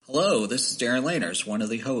Hello, this is Darren Laners, one of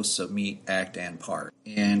the hosts of Meet, Act, and Part.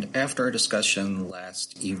 And after our discussion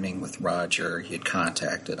last evening with Roger, he had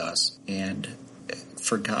contacted us and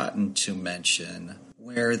forgotten to mention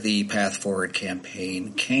where the Path Forward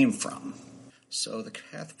campaign came from. So the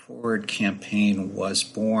Path Forward campaign was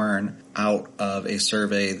born out of a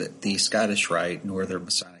survey that the Scottish Rite Northern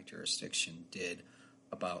Masonic Jurisdiction did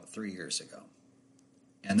about 3 years ago.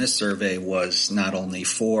 And this survey was not only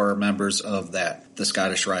for members of the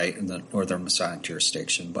Scottish Rite and the Northern Masonic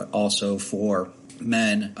Jurisdiction, but also for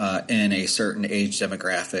men in a certain age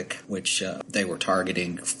demographic, which they were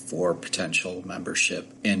targeting for potential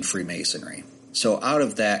membership in Freemasonry. So out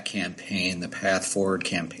of that campaign, the Path Forward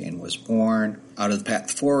campaign was born. Out of the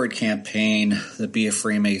Path Forward campaign, the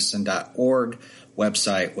beafreemason.org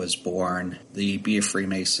website was born. The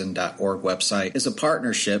beafreemason.org website is a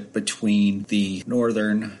partnership between the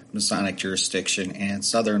Northern Masonic jurisdiction and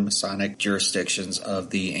Southern Masonic jurisdictions of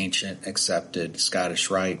the ancient accepted Scottish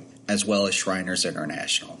Rite, as well as Shriners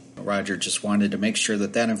International. Roger just wanted to make sure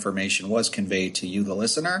that information was conveyed to you, the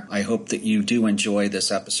listener. I hope that you do enjoy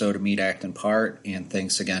this episode of Meet, Act, and Part, and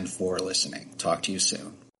thanks again for listening. Talk to you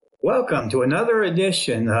soon. Welcome to another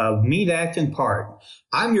edition of Meet, Act, and Part.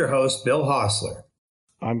 I'm your host, Bill Hostler.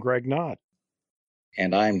 I'm Greg Knott.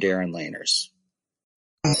 And I'm Darren Laners.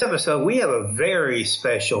 In this episode, we have a very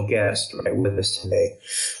special guest right with us today.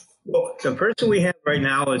 Well, the person we have right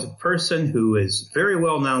now is a person who is very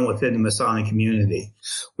well known within the Masonic community.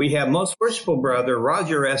 We have Most Worshipful Brother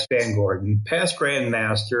Roger S. VanGorden, past Grand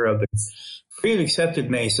Master of the Free and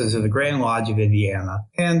Accepted Masons of the Grand Lodge of Indiana,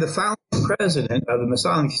 and the founding president of the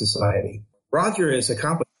Masonic Society. Roger has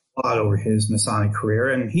accomplished a lot over his Masonic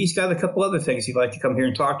career, and he's got a couple other things he'd like to come here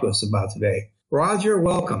and talk to us about today. Roger,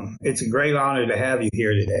 welcome. It's a great honor to have you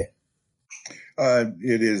here today.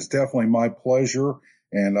 It is definitely my pleasure.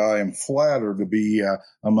 And I am flattered to be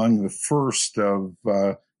among the first of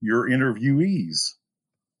your interviewees.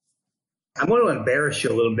 I'm going to embarrass you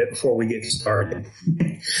a little bit before we get started.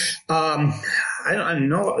 I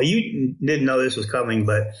know you didn't know this was coming,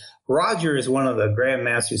 but Roger is one of the Grand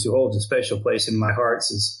Masters who holds a special place in my heart,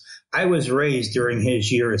 since I was raised during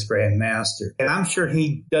his year as Grand Master. And I'm sure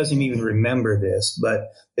he doesn't even remember this, but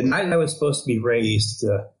the night I was supposed to be raised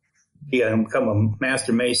to become a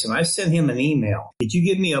Master Mason, I sent him an email. Could you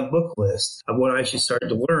give me a book list of what I should start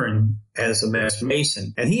to learn as a Master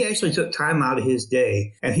Mason? And he actually took time out of his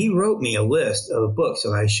day, and he wrote me a list of books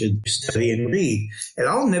that I should study and read. And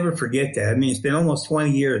I'll never forget that. I mean, it's been almost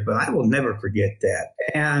 20 years, but I will never forget that.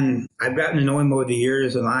 And I've gotten to know him over the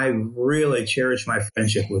years, and I really cherish my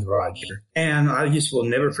friendship with Roger. And I just will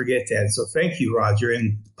never forget that. So thank you, Roger,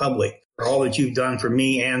 in public, for all that you've done for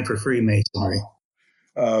me and for Freemasonry.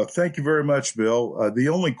 Thank you very much, Bill. The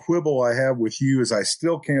only quibble I have with you is I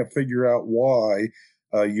still can't figure out why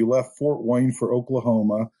you left Fort Wayne for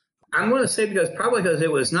Oklahoma. I'm going to say probably because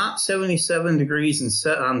it was not 77 degrees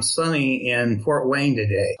and sunny in Fort Wayne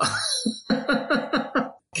today.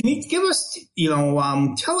 Can you give us,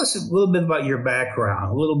 tell us a little bit about your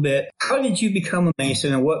background, a little bit. How did you become a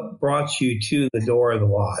Mason, and what brought you to the door of the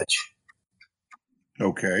lodge?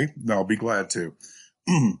 Okay, I'll be glad to.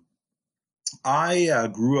 I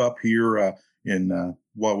grew up here in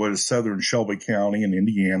what was southern Shelby County in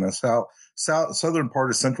Indiana, southern part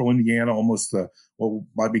of central Indiana, almost what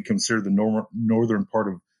might be considered the northern part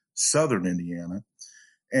of southern Indiana.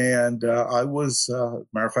 And I was,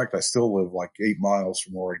 matter of fact, I still live like 8 miles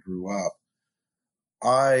from where I grew up.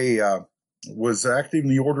 I was active in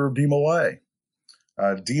the Order of DeMolay.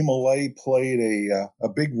 DeMolay played a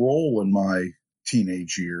big role in my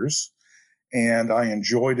teenage years. And I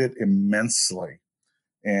enjoyed it immensely.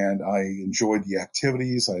 And I enjoyed the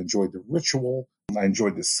activities. I enjoyed the ritual. I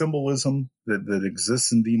enjoyed the symbolism that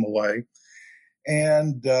exists in DeMolay.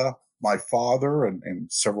 And my father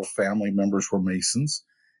and several family members were Masons.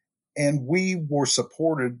 And we were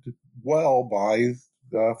supported well by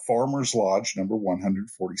the Farmers Lodge number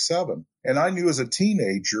 147. And I knew as a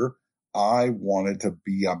teenager, I wanted to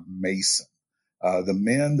be a Mason. The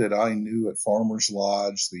men that I knew at Farmers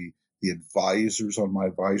Lodge, the advisors on my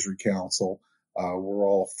advisory council were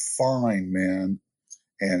all fine men,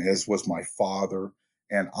 and as was my father,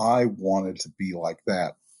 and I wanted to be like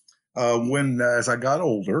that. As I got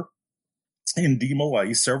older in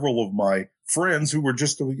DeMolay, several of my friends who were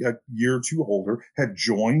just a year or two older had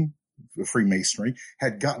joined the Freemasonry,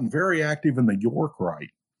 had gotten very active in the York Rite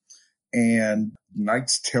and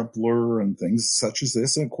Knights Templar and things such as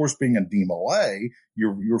this. And of course, being in DeMolay,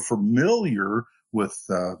 you're familiar with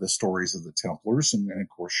the stories of the Templars and of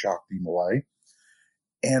course, Jacques de Molay.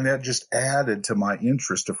 And that just added to my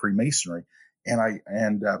interest of Freemasonry.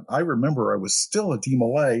 And I remember I was still at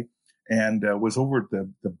DeMolay and was over at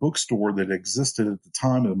the bookstore that existed at the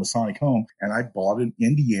time of the Masonic Home, and I bought an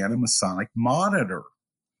Indiana Masonic Monitor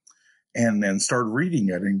and then started reading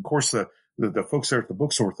it. And of course, the folks there at the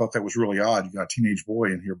bookstore thought that was really odd. You got a teenage boy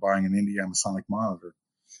in here buying an Indiana Masonic Monitor.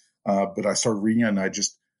 But I started reading it, and I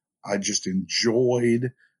just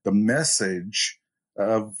enjoyed the message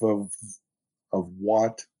of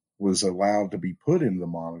what was allowed to be put in the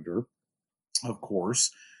monitor, of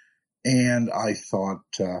course. And I thought,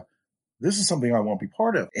 this is something I want to be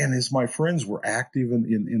part of. And as my friends were active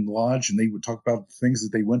in lodge, and they would talk about the things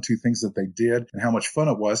that they went to, things that they did, and how much fun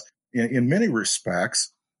it was, in many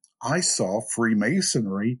respects, I saw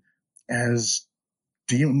Freemasonry as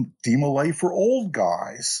DeMolay for old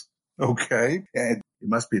guys. Okay. And it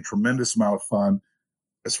must be a tremendous amount of fun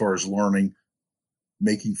as far as learning,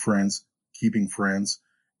 making friends, keeping friends.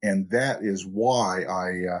 And that is why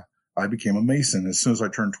I became a Mason. As soon as I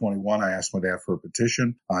turned 21, I asked my dad for a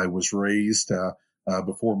petition. I was raised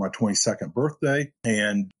before my 22nd birthday.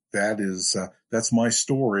 And that's my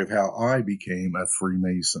story of how I became a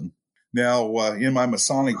Freemason. Now, in my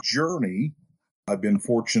Masonic journey, I've been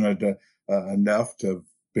fortunate enough to have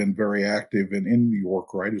been very active in the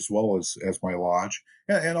York Rite as well as my lodge,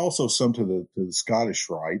 and also some to the Scottish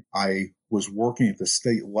Rite. I was working at the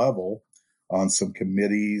state level on some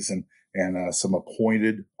committees and some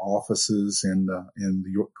appointed offices in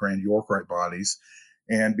the Grand York Rite bodies,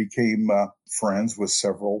 and became friends with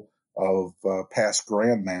several of past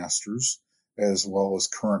Grand Masters as well as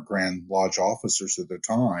current Grand Lodge officers at the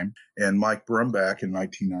time. And Mike Brumbach in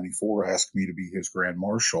 1994 asked me to be his Grand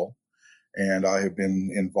Marshal. And I have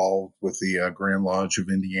been involved with the Grand Lodge of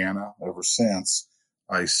Indiana ever since.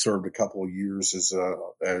 I served a couple of years as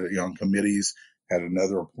on committees, had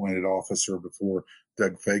another appointed officer before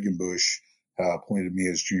Doug Fagenbush appointed me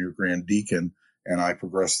as Junior Grand Deacon, and I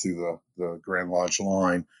progressed through the Grand Lodge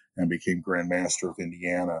line and became Grand Master of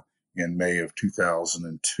Indiana in May of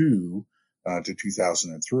 2002 to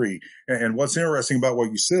 2003. And what's interesting about what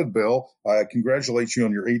you said, Bill, I congratulate you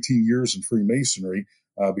on your 18 years in Freemasonry.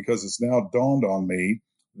 Because it's now dawned on me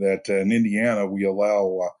that in Indiana, we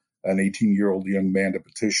allow an 18-year-old young man to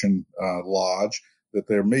petition lodge, that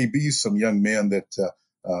there may be some young men that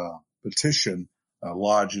petition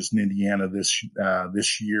lodges in Indiana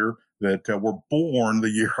this year that were born the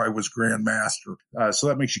year I was Grand Master. So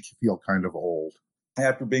that makes you feel kind of old.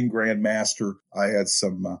 After being Grand Master, I had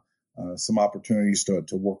some opportunities to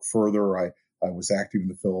work further. I was active in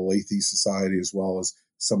the Philalethes Society as well as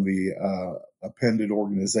some of the appended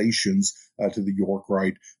organizations to the York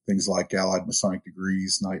Rite, things like Allied Masonic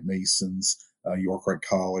Degrees, Knight Masons, York Rite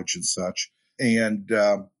College, and such. And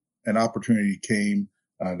an opportunity came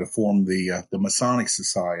to form the Masonic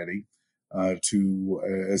Society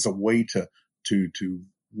as a way to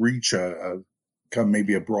reach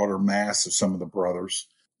maybe a broader mass of some of the brothers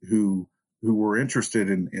who were interested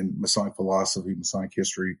in Masonic philosophy, Masonic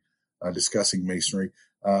history, discussing Masonry,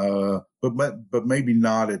 but maybe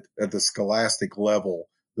not at the scholastic level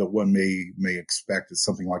that one may expect at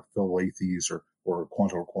something like Philalethes or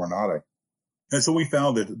Quanto Coronate. And so we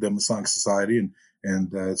founded the Masonic Society,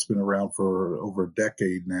 and it's been around for over a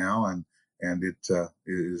decade now, and it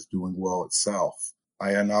is doing well itself.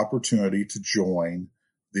 I had an opportunity to join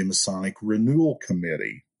the Masonic Renewal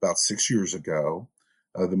Committee about 6 years ago.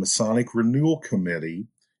 The Masonic Renewal Committee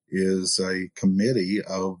is a committee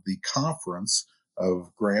of the Conference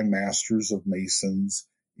of Grand Masters of Masons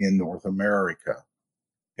in North America.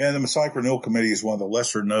 And the Masonic Renewal Committee is one of the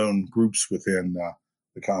lesser known groups within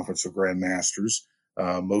the Conference of Grand Masters.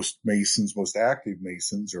 Most Masons, most active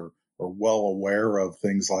Masons are well aware of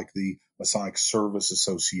things like the Masonic Service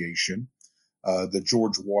Association, the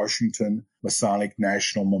George Washington Masonic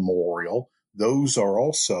National Memorial. Those are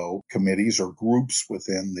also committees or groups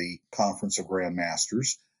within the Conference of Grand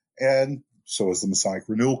Masters. And so is the Masonic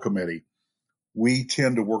Renewal Committee. We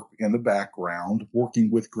tend to work in the background,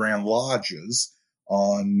 working with Grand Lodges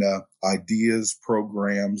on ideas,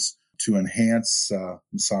 programs to enhance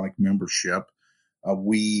Masonic membership.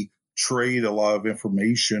 We trade a lot of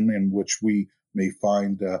information in which we may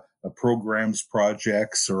find programs,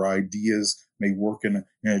 projects, or ideas may work in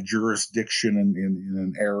a jurisdiction in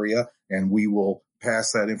an area, and we will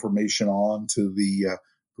pass that information on to the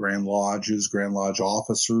Grand Lodges, Grand Lodge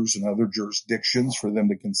officers, and other jurisdictions for them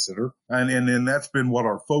to consider. And that's been what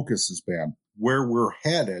our focus has been. Where we're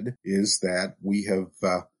headed is that we have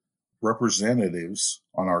representatives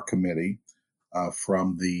on our committee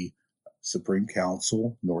from the Supreme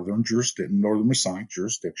Council, Northern Masonic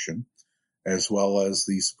Jurisdiction, as well as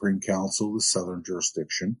the Supreme Council, the Southern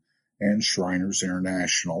Jurisdiction, and Shriners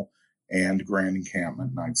International. and Grand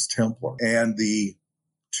Encampment Knights Templar. And the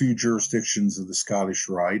two jurisdictions of the Scottish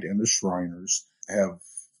Rite and the Shriners have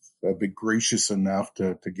been gracious enough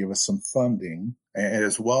to give us some funding,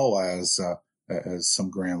 as well as some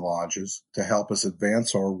Grand Lodges, to help us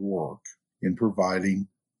advance our work in providing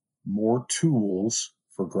more tools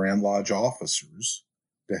for Grand Lodge officers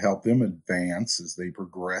to help them advance as they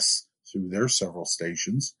progress through their several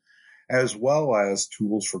stations, as well as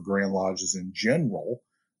tools for Grand Lodges in general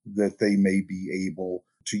that they may be able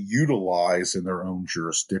to utilize in their own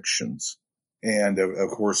jurisdictions. And of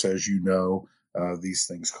course, as you know, these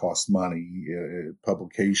things cost money,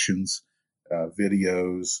 publications,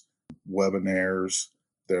 videos, webinars,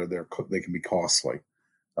 they can be costly.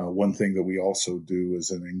 One thing that we also do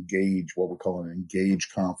is what we call an Engage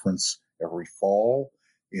conference every fall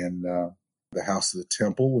in the House of the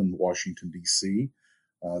Temple in Washington, D.C.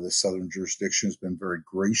 The Southern jurisdiction has been very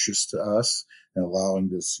gracious to us in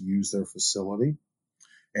allowing us to use their facility.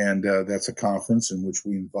 And that's a conference in which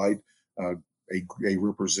we invite a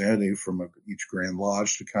representative from each Grand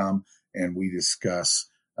Lodge to come, and we discuss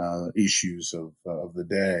issues of the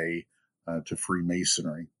day to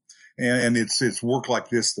Freemasonry. And it's work like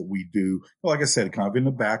this that we do, like I said, kind of in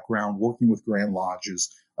the background, working with Grand Lodges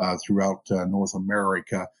throughout North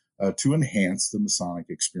America to enhance the Masonic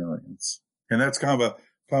experience. And that's kind of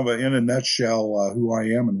in a nutshell who I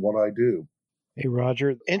am and what I do. Hey,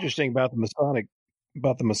 Roger, interesting about the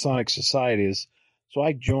Masonic Society is, so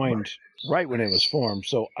I joined right when it was formed.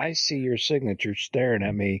 So I see your signature staring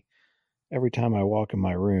at me every time I walk in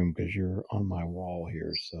my room because you're on my wall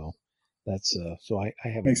here. So that's so I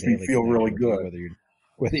have makes me feel really good,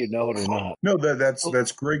 whether you know it or not. No,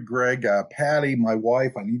 that's great, Greg. Patty, my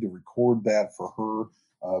wife, I need to record that for her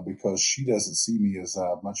because she doesn't see me as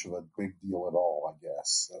much of a big deal at all, I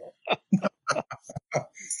guess. So.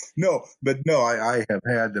 No, I have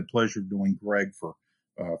had the pleasure of doing Greg for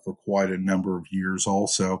quite a number of years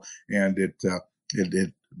also, and it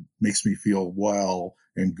makes me feel well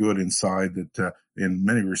and good inside that in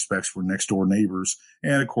many respects we're next door neighbors,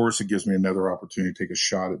 and of course it gives me another opportunity to take a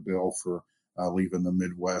shot at Bill for leaving the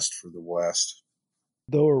Midwest for the West.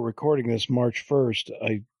 Though we're recording this March 1st,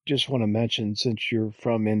 I just want to mention, since you're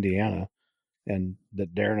from Indiana and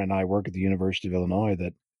that Darren and I work at the University of Illinois,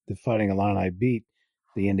 that the Fighting Illini beat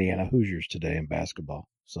the Indiana Hoosiers today in basketball.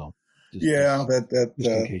 So that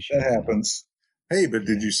happens. Hey, but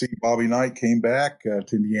did you see Bobby Knight came back to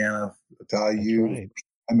Indiana to IU? Right.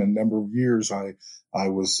 In a number of years, I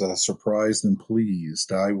was surprised and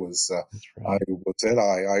pleased. I was at IU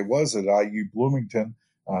Bloomington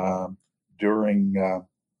during the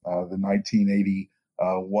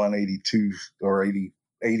 1981, 82 or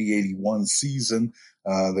 80-81 season.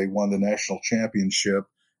 They won the national championship.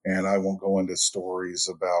 And I won't go into stories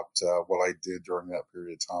about what I did during that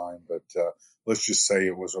period of time, but let's just say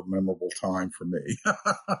it was a memorable time for me.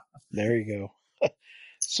 There you go.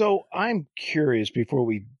 So I'm curious, before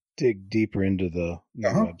we dig deeper into the new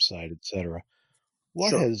website, et cetera,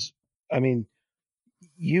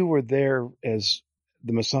 you were there as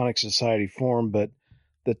the Masonic Society formed, but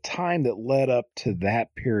the time that led up to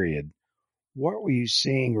that period, what were you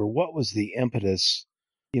seeing, or what was the impetus,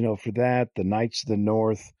 for that, the Knights of the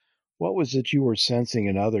North? What was it you were sensing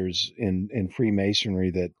in others in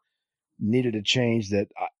Freemasonry that needed a change, that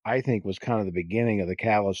I think was kind of the beginning of the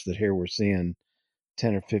catalyst that here we're seeing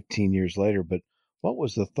 10 or 15 years later? But what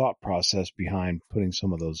was the thought process behind putting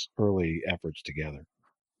some of those early efforts together?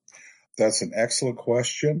 That's an excellent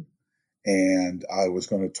question. And I was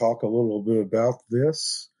going to talk a little bit about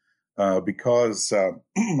this because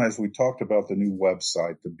as we talked about the new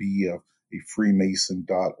website, the be a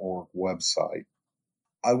freemason.org website,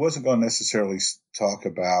 I wasn't going to necessarily talk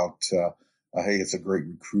about, hey, it's a great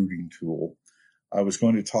recruiting tool. I was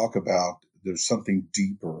going to talk about there's something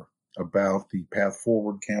deeper about the Path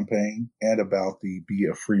Forward campaign and about the Be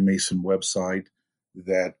a Freemason website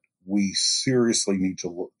that we seriously need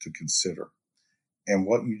to consider. And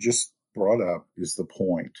what you just brought up is the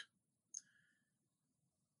point.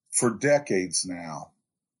 For decades now,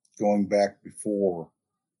 going back before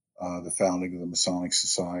the founding of the Masonic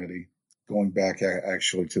Society, going back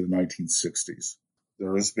actually to the 1960s,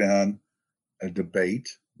 there has been a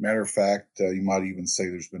debate. Matter of fact, you might even say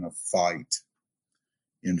there's been a fight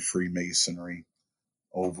in Freemasonry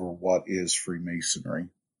over what is Freemasonry.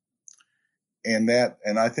 And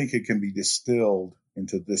I think it can be distilled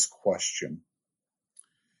into this question.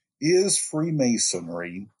 Is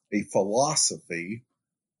Freemasonry a philosophy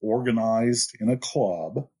organized in a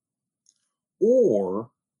club,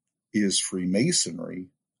 or is Freemasonry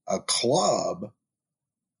a club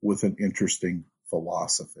with an interesting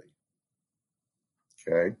philosophy?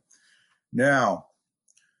 Okay. Now,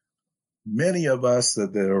 many of us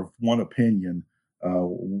that are of one opinion,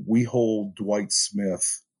 we hold Dwight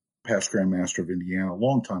Smith, past Grand Master of Indiana,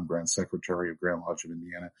 longtime Grand Secretary of Grand Lodge of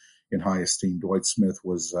Indiana, in high esteem. Dwight Smith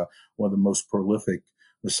was one of the most prolific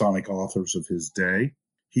Masonic authors of his day.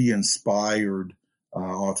 He inspired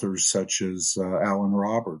authors such as Alan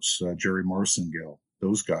Roberts, Jerry Martingale,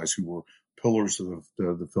 those guys who were pillars of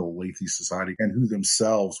the Philadelphia Society and who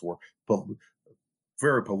themselves were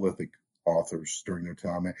very prolific authors during their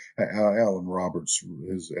time. Alan Roberts,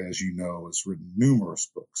 as you know, has written numerous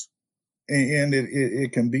books. And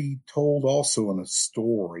it can be told also in a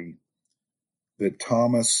story that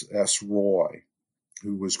Thomas S. Roy,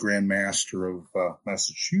 who was Grand Master of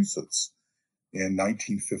Massachusetts in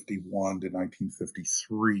 1951 to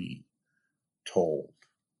 1953, told.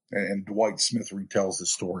 And Dwight Smith retells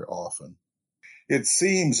this story often. It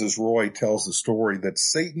seems, as Roy tells the story, that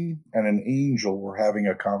Satan and an angel were having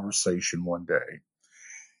a conversation one day.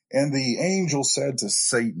 And the angel said to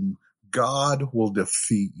Satan, "God will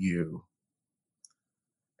defeat you."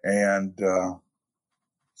 And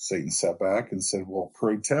Satan sat back and said, "Well,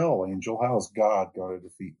 pray tell, angel, how is God going to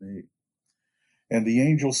defeat me?" And the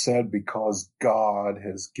angel said, "Because God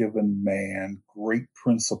has given man great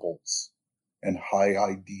principles and high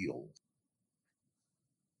ideals."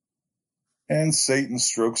 And Satan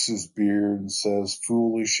strokes his beard and says,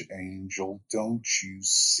 "Foolish angel, don't you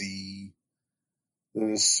see that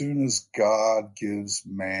as soon as God gives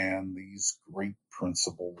man these great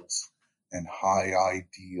principles and high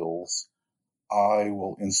ideals, I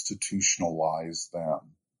will institutionalize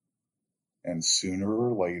them. And sooner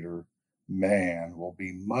or later, man will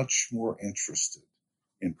be much more interested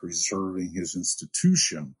in preserving his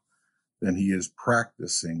institution than he is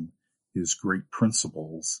practicing his great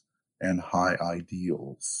principles and high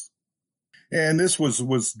ideals." And this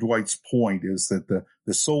was Dwight's point, is that the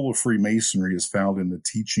soul of Freemasonry is found in the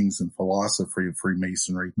teachings and philosophy of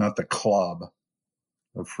Freemasonry, not the club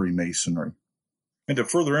of Freemasonry. And to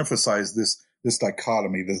further emphasize this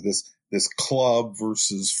dichotomy, this club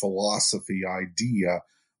versus philosophy idea,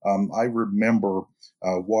 I remember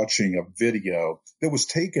watching a video that was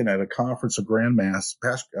taken at a conference of Grandmasters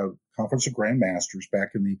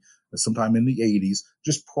back in sometime in the 80s,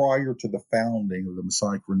 just prior to the founding of the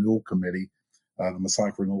Masonic Renewal Committee. The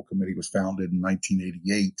Masonic Renewal Committee was founded in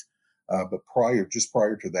 1988, but just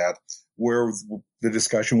prior to that, where the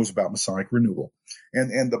discussion was about Masonic renewal,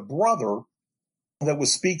 and the brother that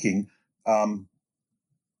was speaking, in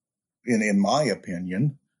my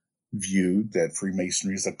opinion, viewed that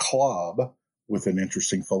Freemasonry is a club with an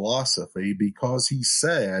interesting philosophy, because he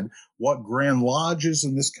said what Grand Lodges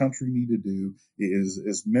in this country need to do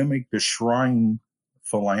is mimic the shrine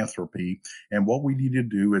philanthropy. And what we need to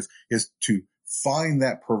do is to find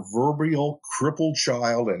that proverbial crippled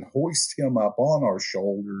child and hoist him up on our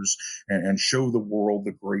shoulders and show the world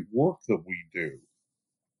the great work that we do.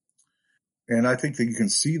 And I think that you can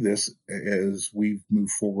see this as we've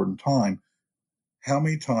moved forward in time. How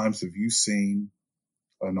many times have you seen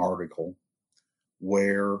an article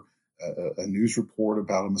where a news report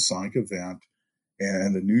about a Masonic event,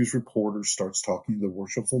 and the news reporter starts talking to the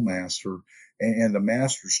worshipful master, and the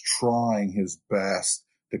master's trying his best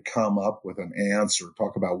to come up with an answer,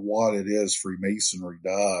 talk about what it is Freemasonry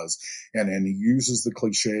does. And he uses the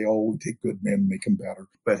cliche, "Oh, we take good men and make them better."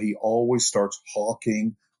 But he always starts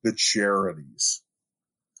hawking the charities.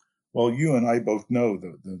 Well, you and I both know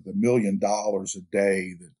the $1 million a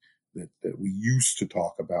day that we used to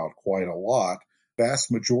talk about quite a lot.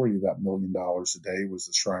 Vast majority of that $1 million a day was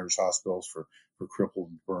the Shriners Hospitals for crippled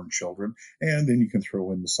and burned children. And then you can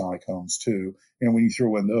throw in Masonic homes too. And when you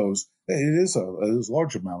throw in those, it is a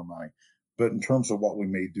large amount of money. But in terms of what we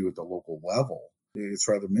may do at the local level, it's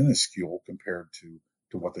rather minuscule compared to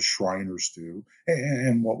what the Shriners do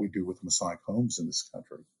and what we do with Masonic homes in this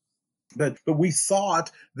country. But we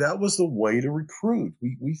thought that was the way to recruit.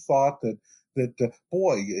 We thought that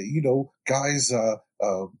boy, guys,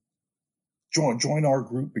 join our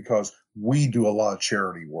group because we do a lot of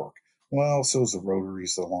charity work. Well, so is the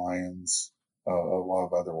Rotaries, the Lions, a lot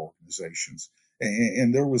of other organizations.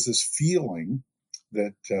 And there was this feeling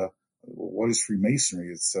that, what is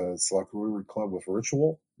Freemasonry? It's like a Rotary Club with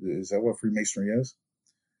ritual. Is that what Freemasonry is?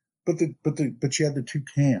 But you had the two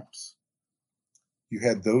camps. You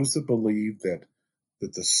had those that believed that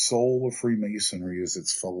the soul of Freemasonry is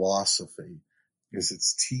its philosophy, is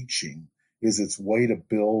its teaching, is its way to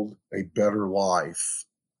build a better life,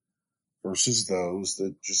 versus those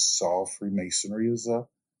that just saw Freemasonry as a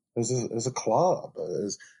club,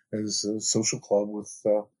 as a social club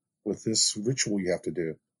with this ritual you have to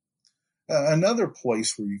do. Another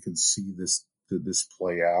place where you can see this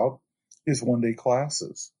play out is one-day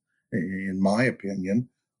classes. In my opinion,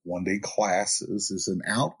 one-day classes is an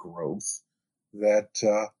outgrowth that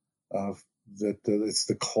it's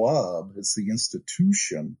the club, it's the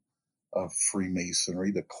institution of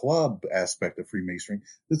Freemasonry, the club aspect of Freemasonry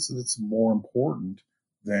that's more important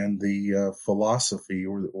than the philosophy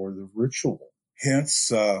or the ritual.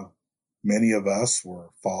 Hence, many of us were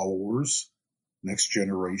followers, next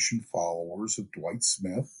generation followers of Dwight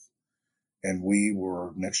Smith, and we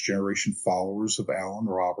were next generation followers of Alan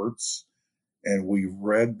Roberts, and we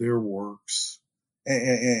read their works,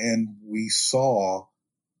 and we saw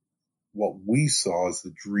what we saw as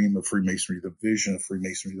the dream of Freemasonry, the vision of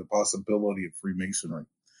Freemasonry, the possibility of Freemasonry.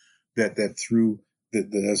 That through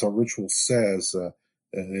that as our ritual says,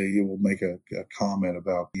 it will make a comment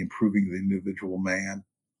about improving the individual man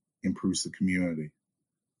improves the community.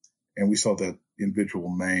 And we saw that individual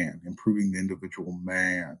man, improving the individual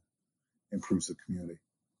man improves the community.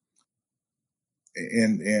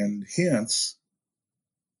 And hence,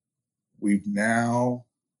 we've now,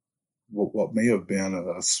 what may have been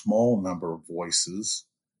a small number of voices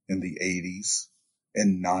in the 80s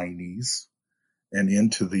and 90s and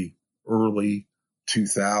into the early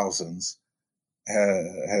 2000s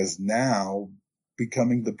has now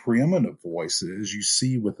becoming the preeminent voice, as you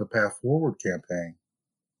see with the Path Forward campaign.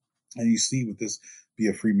 And you see with this Be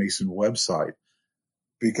a Freemason website.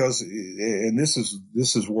 Because, and this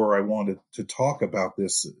is where I wanted to talk about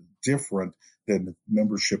this different than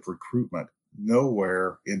membership recruitment.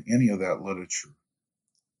 Nowhere in any of that literature,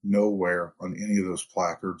 nowhere on any of those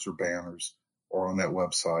placards or banners or on that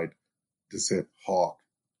website does it hawk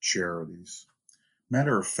charities.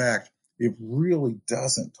 Matter of fact, it really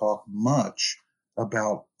doesn't talk much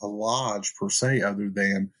about a lodge per se, other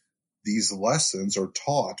than these lessons are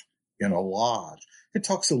taught in a lodge. It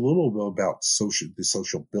talks a little bit about the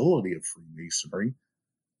sociability of Freemasonry,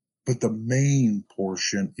 but the main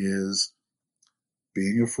portion is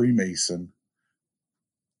being a Freemason,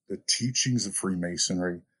 the teachings of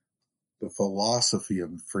Freemasonry, the philosophy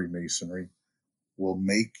of Freemasonry will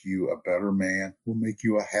make you a better man, will make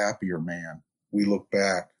you a happier man. We look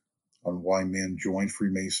back on why men joined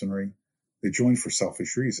Freemasonry. They joined for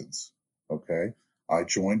selfish reasons. Okay. I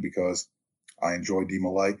joined because I enjoyed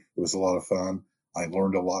DeMolay. It was a lot of fun. I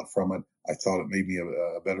learned a lot from it. I thought it made me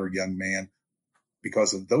a better young man.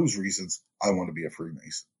 Because of those reasons, I want to be a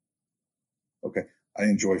Freemason. Okay. I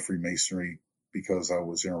enjoy Freemasonry because I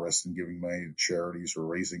was interested in giving money to charities or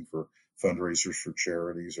raising for fundraisers for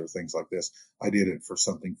charities or things like this. I did it for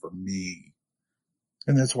something for me.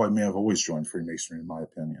 And that's why men have always joined Freemasonry, in my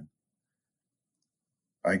opinion.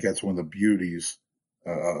 I think that's one of the beauties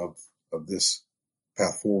of this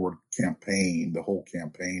Path Forward campaign, the whole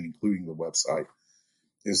campaign, including the website,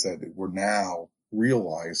 is that we're now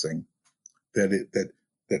realizing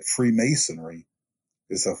that Freemasonry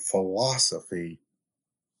is a philosophy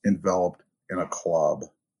enveloped in a club,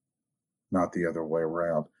 not the other way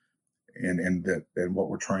around. And what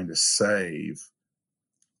we're trying to save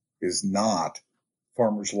is not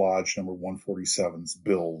Farmers Lodge number 147's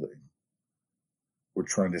building. We're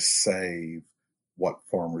trying to save what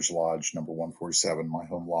Farmers Lodge number 147, my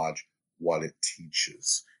home lodge, what it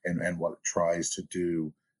teaches and what it tries to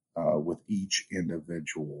do with each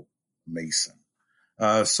individual Mason.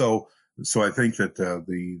 So I think that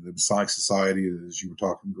the Masonic Society, as you were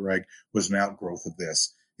talking, Greg, was an outgrowth of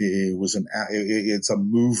this. It's a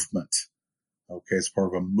movement. Okay, it's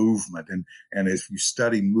part of a movement, and if you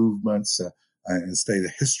study movements and study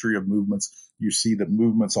the history of movements, you see that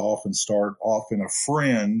movements often start off in a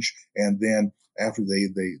fringe, and then after they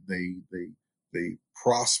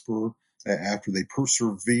prosper, after they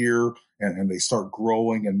persevere, and they start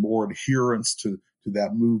growing, and more adherence to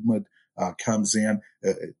that movement comes in.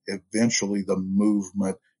 Eventually, the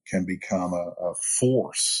movement can become a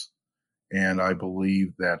force, and I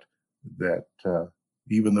believe that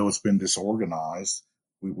even though it's been disorganized,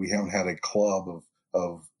 we haven't had a club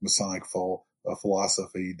of Masonic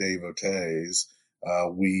philosophy devotees.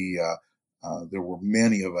 There were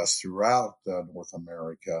many of us throughout North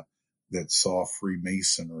America that saw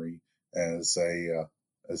Freemasonry as a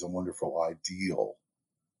wonderful ideal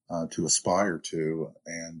to aspire to,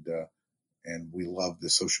 and we loved the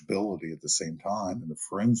sociability at the same time and the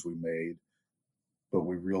friends we made. But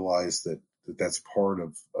we realized that that's part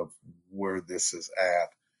of where this is at,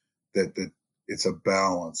 that it's a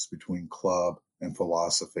balance between club and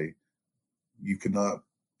philosophy. You cannot,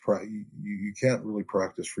 you can't really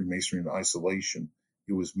practice Freemasonry in isolation.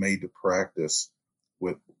 It was made to practice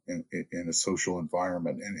in a social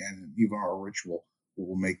environment, and even our ritual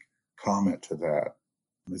will make comment to that.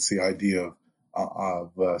 It's the idea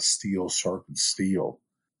of steel sharpens steel.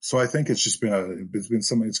 So I think it's been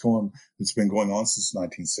something that's been going on since the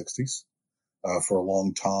 1960s, for a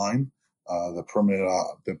long time. The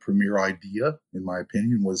premier idea, in my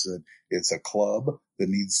opinion, was that it's a club that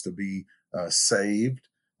needs to be saved.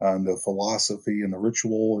 And the philosophy and the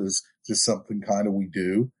ritual is just something kind of we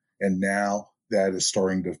do. And now that is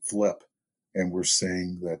starting to flip. And we're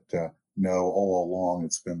saying that, no, all along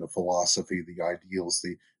it's been the philosophy, the ideals,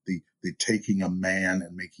 the taking a man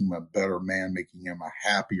and making him a better man, making him a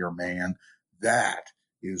happier man. That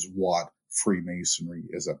is what Freemasonry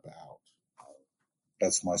is about.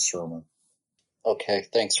 That's my sermon. Okay,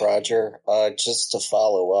 thanks, Roger. Just to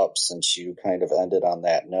follow up, since you kind of ended on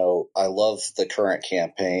that note, I love the current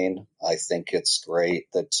campaign. I think it's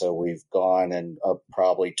great that we've gone and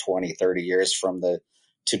probably 20, 30 years from the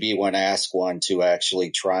to be one, ask one to actually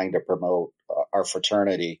trying to promote our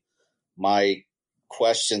fraternity. My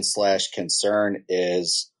question / concern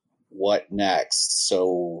is what next?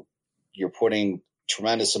 So you're putting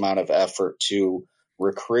tremendous amount of effort to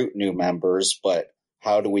recruit new members, but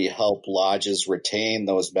how do we help lodges retain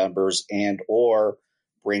those members and or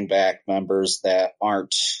bring back members that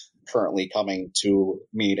aren't currently coming to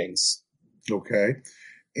meetings? Okay.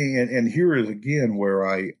 And here is again where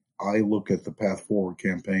I look at the Path Forward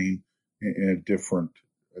campaign in a different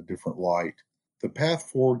light. The Path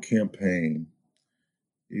Forward campaign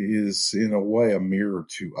is in a way a mirror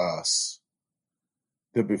to us.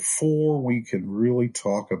 That before we can really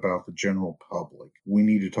talk about the general public, we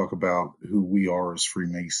need to talk about who we are as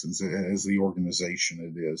Freemasons, as the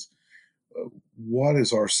organization it is. What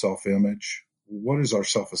is our self-image? What is our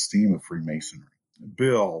self-esteem of Freemasonry?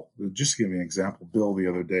 Bill, just to give you an example, Bill the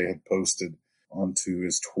other day had posted onto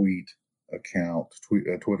his Twitter account,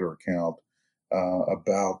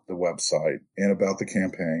 about the website and about the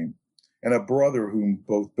campaign. And a brother whom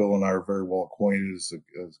both Bill and I are very well acquainted, is a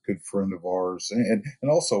good friend of ours, and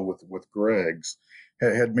also with Greg's,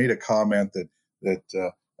 had made a comment that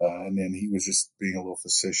and then he was just being a little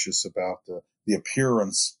facetious about the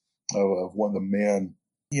appearance of one of the men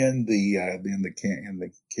in the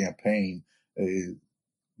campaign.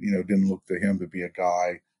 Didn't look to him to be a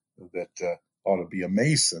guy that ought to be a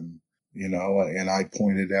Mason, and I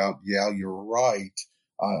pointed out, yeah, you're right.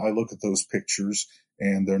 I look at those pictures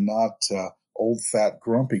and they're not old, fat,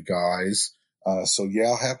 grumpy guys. So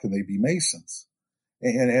yeah, how can they be Masons?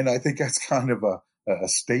 And I think that's kind of a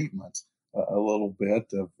statement, a little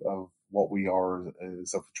bit of what we are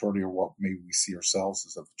as a fraternity, or what maybe we see ourselves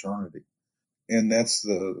as a fraternity. And that's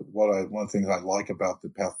one of the things I like about the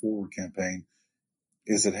Path Forward campaign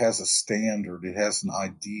is it has a standard, it has an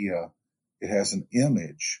idea, it has an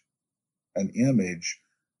image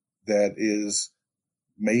that is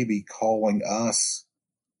maybe calling us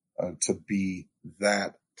to be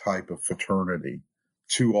that type of fraternity.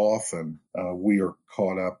 Too often, we are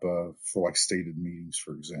caught up for like stated meetings,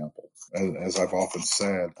 for example. As I've often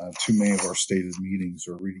said, too many of our stated meetings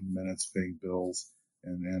are reading minutes, paying bills,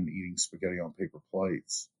 and then eating spaghetti on paper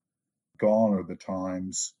plates. Gone are the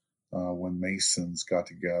times when Masons got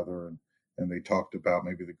together and they talked about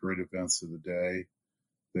maybe the great events of the day.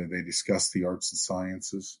 They discussed the arts and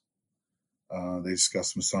sciences. They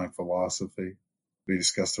discussed Masonic philosophy. They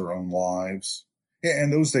discussed their own lives. Yeah,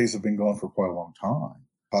 and those days have been gone for quite a long time,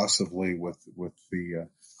 possibly with the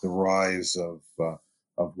rise of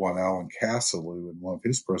what Alan Casselu in one of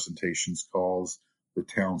his presentations calls the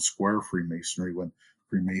town square Freemasonry, when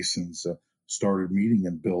Freemasons started meeting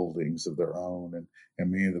in buildings of their own,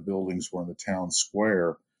 and many of the buildings were in the town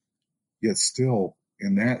square. Yet still,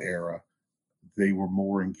 in that era, they were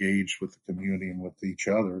more engaged with the community and with each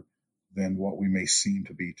other than what we may seem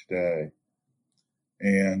to be today.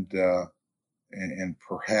 And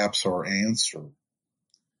perhaps our answer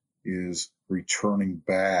is returning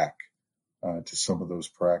back to some of those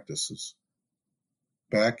practices.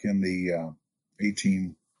 Back in the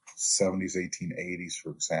 1870s, 1880s,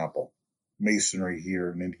 for example, Masonry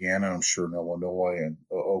here in Indiana, I'm sure in Illinois and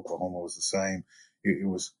Oklahoma was the same. It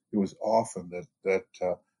was often that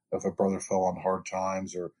if a brother fell on hard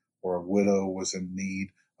times or a widow was in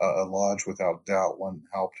need, a lodge without doubt went and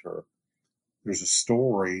helped her. There's a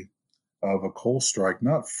story of a coal strike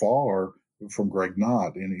not far from Greg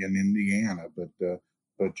Knott in Indiana,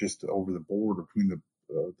 but just over the border, between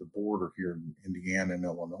the border here in Indiana and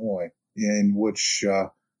Illinois, in which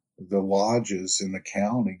the lodges in the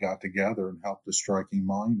county got together and helped the striking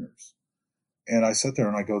miners. And I sat there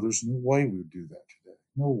and I go, there's no way we would do that today.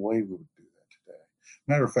 No way we would do that today.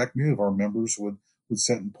 Matter of fact, many of our members would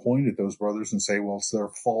sit and point at those brothers and say, well, it's their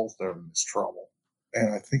fault they're in this trouble.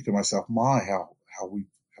 And I think to myself, how we've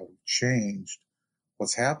changed,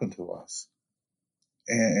 what's happened to us.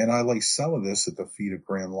 And I lay some of this at the feet of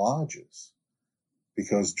Grand Lodges,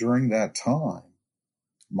 because during that time,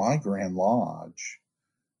 my Grand Lodge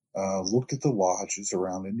looked at the lodges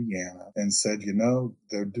around Indiana and said,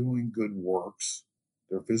 they're doing good works.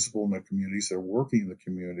 They're visible in their communities. They're working in the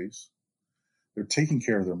communities. They're taking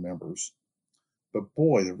care of their members. But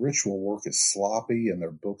boy, the ritual work is sloppy and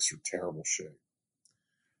their books are terrible shape.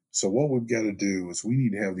 So what we've got to do is we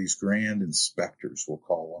need to have these grand inspectors, we'll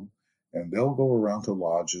call them, and they'll go around to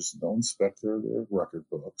lodges and they'll inspect their record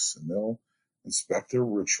books and they'll inspect their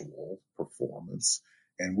ritual performance,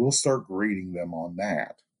 and we'll start grading them on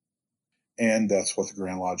that. And that's what the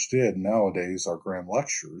Grand Lodge did. Nowadays, our Grand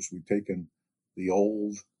Lecturers, we've taken the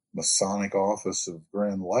old Masonic office of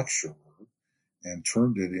Grand Lecturer and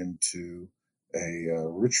turned it into a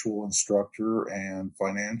ritual instructor and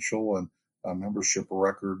financial and membership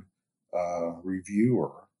record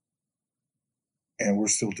reviewer. And we're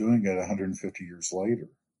still doing it 150 years later.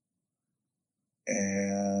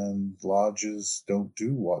 And lodges don't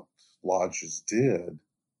do what lodges did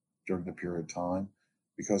during the period of time,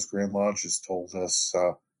 because Grand Lodges told us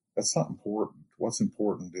that's not important. What's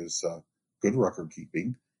important is good record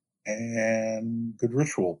keeping and good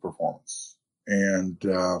ritual performance. And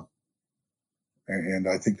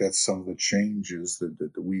I think that's some of the changes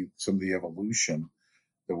some of the evolution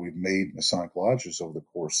that we've made in Masonic lodges over the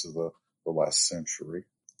course of the last century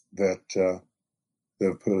that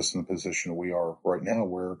have put us in the position we are right now,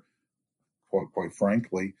 where, quite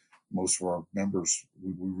frankly, most of our members,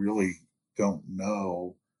 we really don't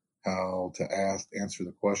know how to answer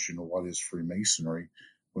the question of what is Freemasonry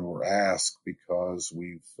when we're asked, because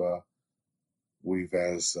we've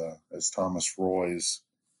as Thomas Roy's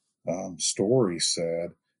story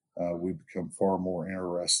said, we've become far more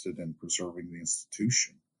interested in preserving the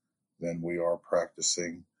institution than we are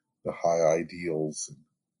practicing the high ideals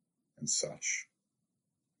and such.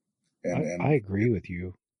 I agree with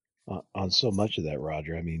you on so much of that,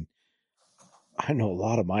 Roger. I mean, I know a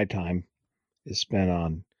lot of my time is spent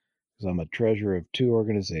on, because I'm a treasurer of two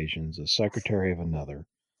organizations, a secretary of another.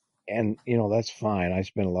 And, that's fine. I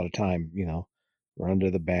spend a lot of time, running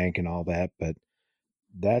to the bank and all that, but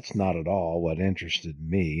that's not at all what interested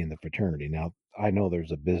me in the fraternity. Now, I know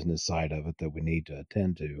there's a business side of it that we need to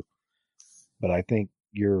attend to, but I think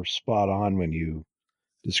you're spot on when you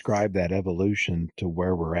describe that evolution to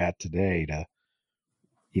where we're at today. To,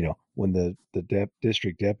 when the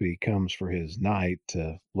district deputy comes for his night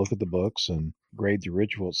to look at the books and grade the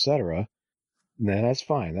ritual, etc., then that's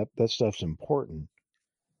fine. That stuff's important,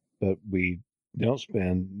 but we don't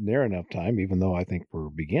spend near enough time, even though I think we're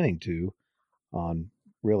beginning to, on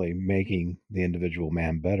really making the individual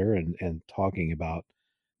man better and talking about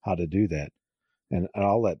how to do that. And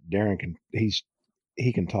I'll let Darren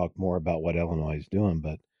he can talk more about what Illinois is doing,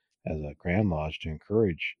 but as a Grand Lodge to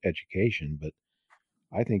encourage education. But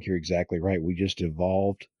I think you're exactly right. We just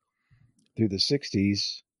evolved through the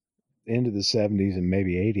 60s into the 70s and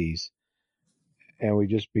maybe 80s, and we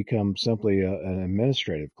just become simply an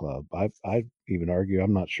administrative club. I even argue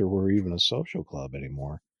I'm not sure we're even a social club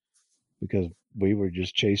anymore, because we were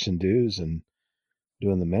just chasing dues and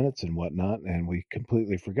doing the minutes and whatnot, and we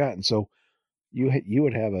completely forgotten. So you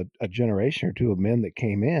would have a generation or two of men that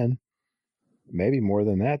came in, maybe more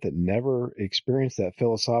than that never experienced that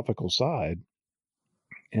philosophical side.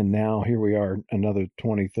 And now here we are another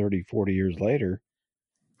 20, 30, 40 years later,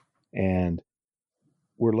 and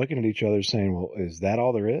we're looking at each other saying, well, is that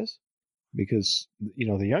all there is? Because, the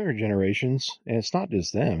younger generations, and it's not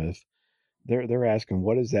just them, if they're asking,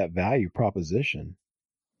 what is that value proposition?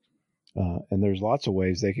 And there's lots of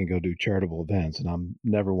ways they can go do charitable events. And I'm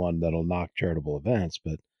never one that'll knock charitable events,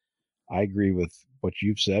 but I agree with what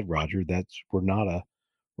you've said, Roger. We're not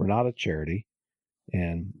a charity,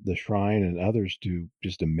 and the Shrine and others do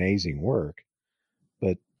just amazing work.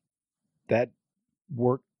 But that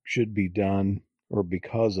work should be done or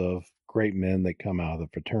because of great men that come out of the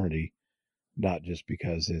fraternity, not just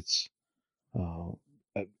because it's,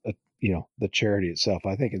 the charity itself.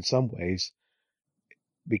 I think in some ways,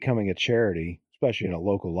 becoming a charity, especially in a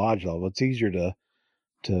local lodge level, it's easier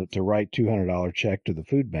to write $200 check to the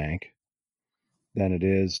food bank than it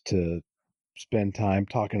is to spend time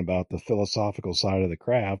talking about the philosophical side of the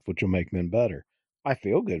craft, which will make men better. I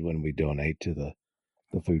feel good when we donate to the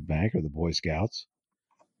food bank or the Boy Scouts,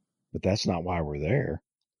 but that's not why we're there.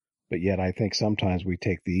 But yet I think sometimes we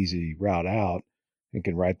take the easy route out and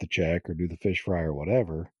can write the check or do the fish fry or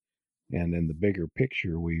whatever. And in the bigger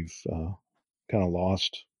picture, we've kind of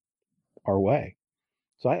lost our way.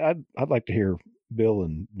 So I'd like to hear Bill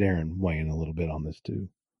and Darren weigh in a little bit on this too.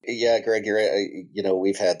 Yeah, Greg,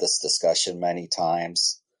 we've had this discussion many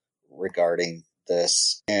times regarding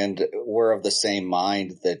this, and we're of the same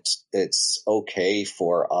mind that it's okay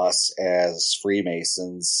for us as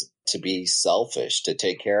Freemasons to be selfish, to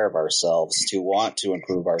take care of ourselves, to want to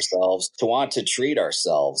improve ourselves, to want to treat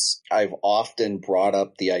ourselves. I've often brought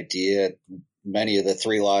up the idea, many of the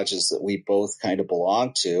three lodges that we both kind of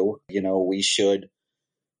belong to, we should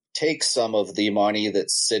take some of the money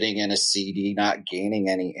that's sitting in a CD, not gaining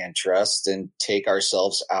any interest, and take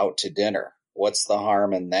ourselves out to dinner. What's the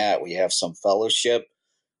harm in that? We have some fellowship.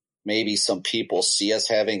 Maybe some people see us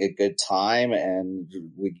having a good time and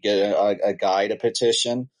we get a guy to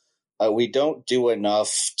petition. We don't do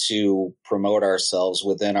enough to promote ourselves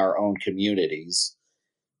within our own communities.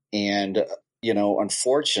 And,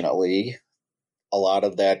 unfortunately, a lot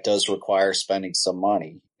of that does require spending some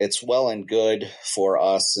money. It's well and good for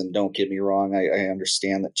us. And don't get me wrong, I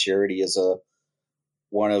understand that charity is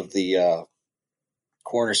one of the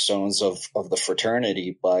cornerstones of the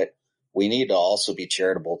fraternity, but we need to also be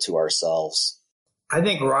charitable to ourselves. I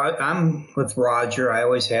think I'm with Roger. I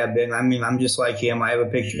always have been. I mean, I'm just like him. I have a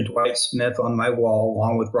picture of Dwight Smith on my wall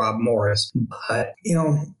along with Rob Morris. But,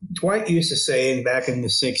 Dwight used to say back in the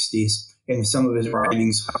 60s in some of his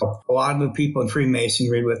writings how a lot of the people in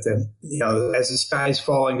Freemasonry with them, as the sky's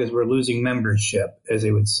falling because we're losing membership, as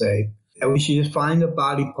they would say, that we should just find a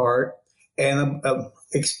body part and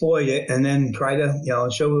exploit it and then try to,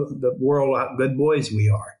 show the world how good boys we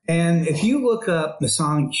are. And if you look up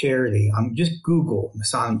Masonic charity, just Google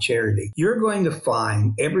Masonic charity, you're going to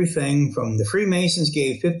find everything from the Freemasons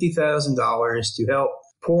gave $50,000 to help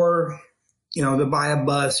poor, to buy a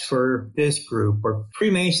bus for this group, or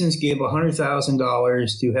Freemasons gave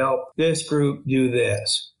 $100,000 to help this group do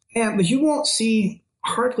this. Yeah, but you won't see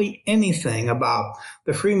hardly anything about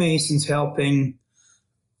the Freemasons helping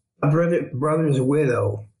a brother's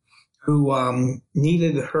widow who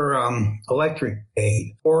needed her electric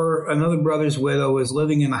paid, or another brother's widow was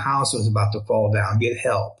living in a house that was about to fall down, get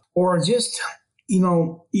help. Or just, you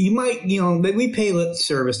might, we pay lip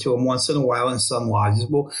service to them once in a while in some lodges.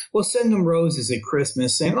 We'll send them roses at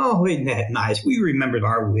Christmas saying, oh, isn't that nice? We remembered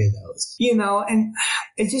our widows, and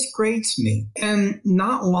it just grates me. And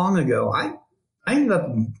not long ago, I ended up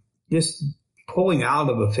just pulling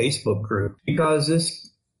out of a Facebook group because this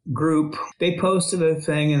group, they posted a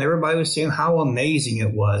thing and everybody was saying how amazing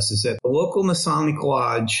it was, is that the local Masonic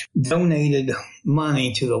Lodge donated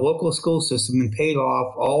money to the local school system and paid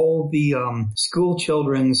off all the school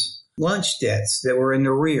children's lunch debts that were in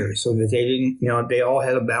arrears, so that they didn't, they all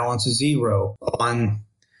had a balance of zero on,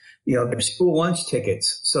 their school lunch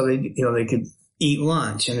tickets, so they could eat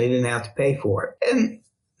lunch and they didn't have to pay for it. And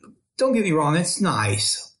don't get me wrong, it's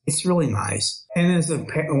nice. It's really nice. And as a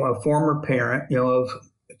former parent, of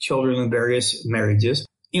children in various marriages,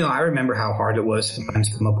 I remember how hard it was sometimes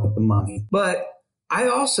to come up with the money. But I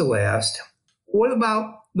also asked, what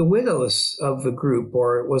about the widows of the group?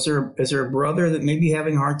 Or is there a brother that may be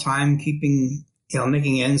having a hard time keeping,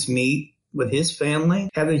 making ends meet with his family?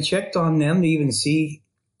 Have they checked on them to even see,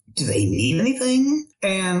 do they need anything?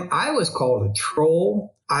 And I was called a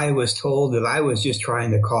troll. I was told that I was just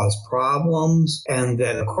trying to cause problems and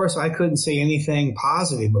that, of course, I couldn't say anything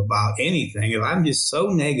positive about anything and I'm just so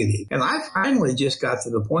negative. And I finally just got to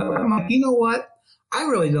the point where I'm like, you know what? I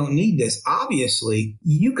really don't need this. Obviously,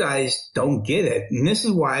 you guys don't get it. And this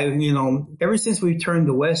is why, ever since we turned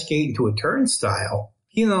the West Gate into a turnstile,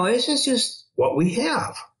 it's just what we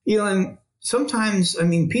have. And sometimes,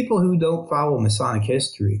 people who don't follow Masonic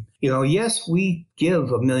history, yes, we give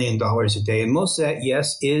 $1 million a day, and most of that,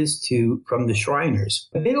 yes, is from the Shriners.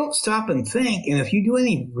 But they don't stop and think, and if you do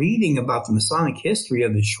any reading about the Masonic history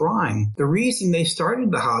of the Shrine, the reason they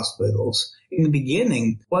started the hospitals in the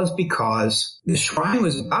beginning was because the Shrine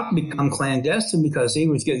was about to become clandestine because they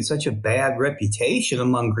was getting such a bad reputation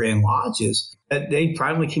among Grand Lodges that they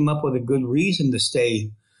finally came up with a good reason to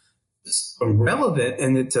stay relevant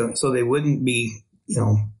and so they wouldn't be,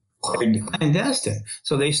 clandestine.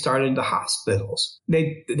 So they started the hospitals.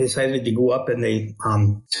 They decided to go up and they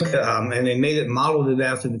and they made it, modeled it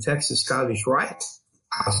after the Texas Scottish Rite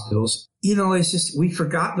hospitals. It's just, we've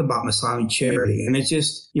forgotten about Masonic charity, and it's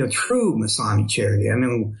just, true Masonic charity.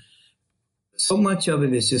 So much of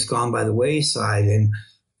it has just gone by the wayside, and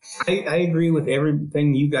I agree with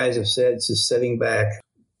everything you guys have said. It's just sitting back.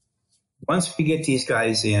 Once we get these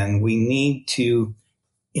guys in, we need to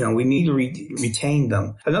retain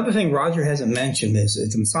them. Another thing Roger hasn't mentioned is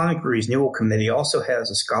the Masonic Renewal Committee also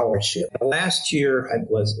has a scholarship. Last year, I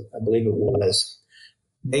believe it was,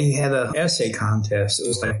 they had an essay contest. It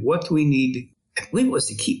was like, what do we need? I believe it was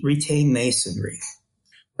to retain Masonry.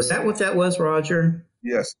 Was that what that was, Roger?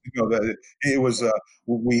 Yes, that it was.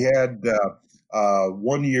 We had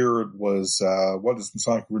One year it was, what does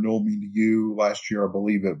Masonic renewal mean to you? Last year, I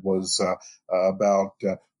believe it was, about,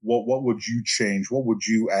 what would you change? What would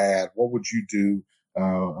you add? What would you do,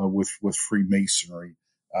 with Freemasonry,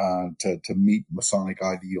 to meet Masonic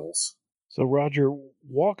ideals? So, Roger,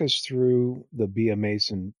 walk us through the Be a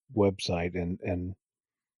Mason website and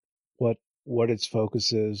what its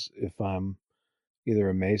focus is. If I'm either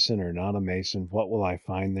a Mason or not a Mason, what will I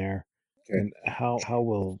find there? Okay. And how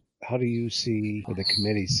do you see, or the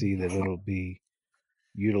committee see, that it'll be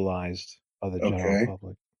utilized by the general Okay.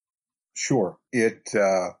 public? Sure.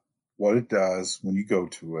 What it does when you go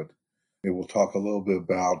to it, it will talk a little bit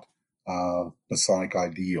about, Masonic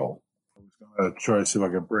ideal. I was going to try to see if I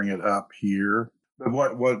can bring it up here.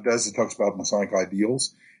 But what it does, it talks about Masonic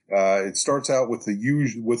ideals. It starts out with the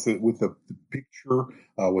picture,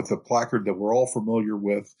 with the placard that we're all familiar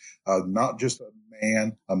with, not just a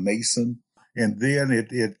man, a Mason. And then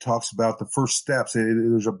it talks about the first steps.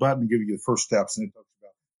 There's a button to give you the first steps, and it talks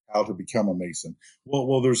about how to become a Mason.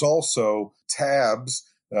 Well, there's also tabs,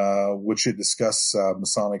 which it discuss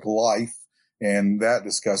Masonic life, and that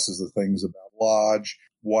discusses the things about lodge,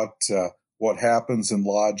 what happens in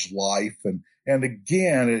lodge life, and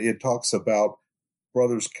again, it talks about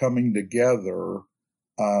brothers coming together,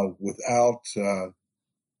 without,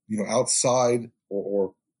 outside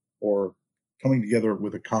or coming together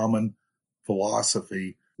with a common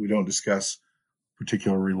philosophy. We don't discuss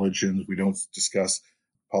particular religions. We don't discuss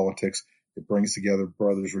politics. It brings together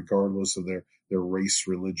brothers regardless of their race,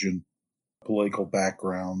 religion, political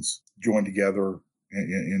backgrounds, join together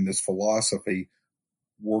in this philosophy,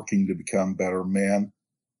 working to become better men,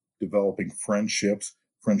 developing friendships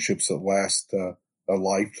that last a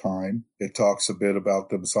lifetime. It talks a bit about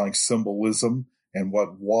the Masonic symbolism and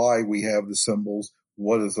why we have the symbols,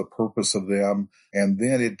 what is the purpose of them. And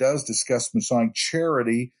then it does discuss Masonic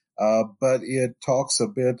charity, but it talks a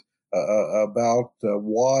bit about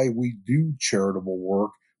why we do charitable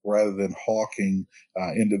work rather than hawking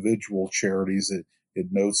individual charities.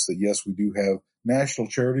 It notes that, yes, we do have national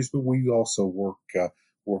charities, but we also work at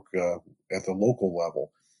the local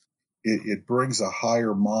level. It brings a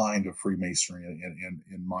higher mind of Freemasonry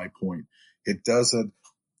in my point. It doesn't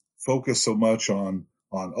focus so much on,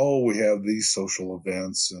 we have these social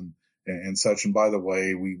events and such. And by the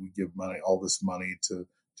way, we give all this money to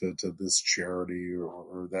this charity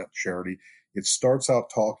or that charity. It starts out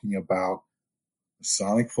talking about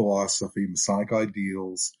Masonic philosophy, Masonic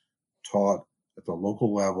ideals taught at the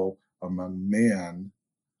local level among men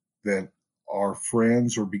that are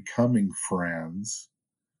friends or becoming friends,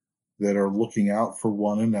 that are looking out for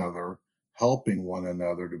one another, helping one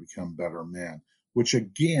another to become better men, which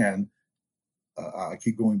again, I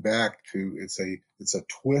keep going back to, it's a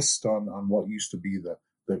twist on what used to be the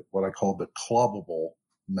what I call the clubbable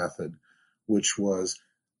method, which was,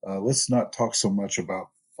 let's not talk so much about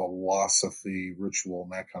philosophy, ritual,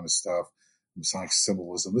 and that kind of stuff, Masonic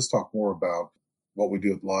symbolism. Let's talk more about what we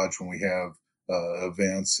do at Lodge when we have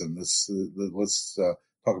events, and let's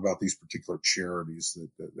talk about these particular charities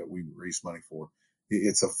that we raise money for.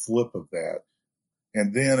 It's a flip of that.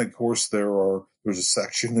 And then, of course, there's a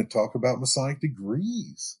section that talk about Masonic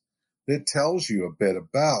degrees that tells you a bit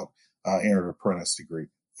about entered apprentice degree,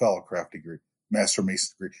 fellowcraft degree, master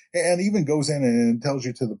mason degree, and even goes in and tells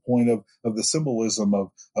you to the point of the symbolism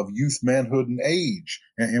of youth, manhood, and age,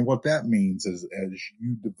 and what that means as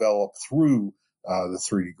you develop through the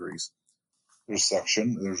 3 degrees.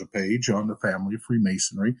 There's a page on the family of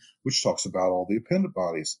Freemasonry, which talks about all the appendant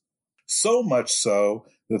bodies. So much so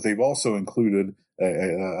that they've also included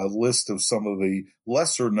a list of some of the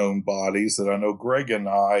lesser known bodies that I know Greg and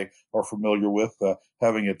I are familiar with,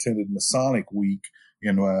 having attended Masonic Week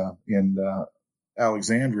in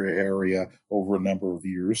Alexandria area over a number of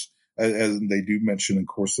years. And they do mention, of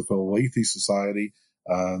course, the Philalethes Society,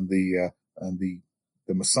 the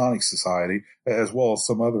Masonic Society, as well as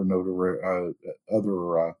some other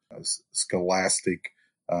scholastic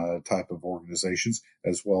type of organizations,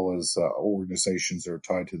 as well as organizations that are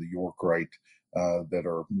tied to the York Rite that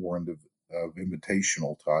are more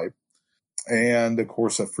invitational type. And of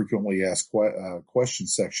course, a frequently asked question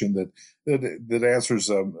section that answers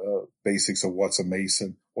basics of what's a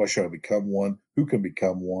Mason, why should I become one, who can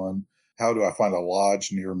become one, how do I find a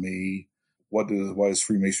lodge near me, why does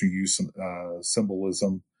Freemasonry use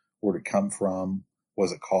symbolism, where did it come from, what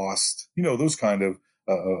does it cost, those kind of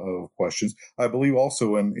questions. I believe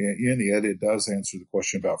also in it does answer the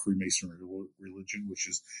question about Freemasonry religion, which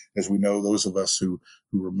is, as we know, those of us who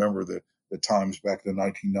remember the times back in the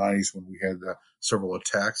 1990s when we had several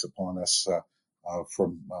attacks upon us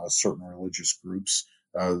from certain religious groups.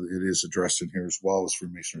 it is addressed in here as well as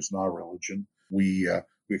Freemasonry is not a religion. We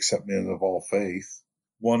accept men of all faith.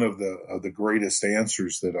 One of the greatest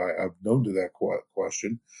answers that I've known to that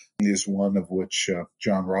question is one of which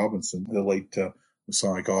John Robinson, the late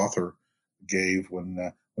Masonic author, gave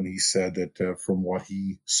when he said that from what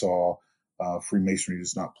he saw, Freemasonry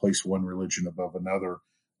does not place one religion above another.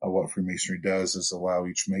 What Freemasonry does is allow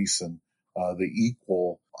each Mason the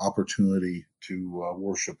equal opportunity to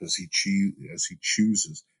worship as he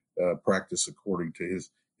chooses, practice according to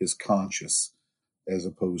his conscience, as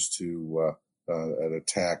opposed to an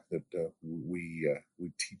attack that we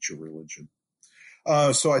teach a religion.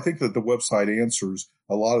 So I think that the website answers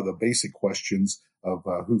a lot of the basic questions of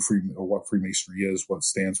what Freemasonry is, what it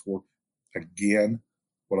stands for. Again,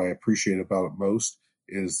 what I appreciate about it most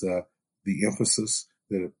is the emphasis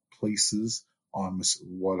that it places on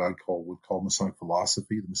what I would call Masonic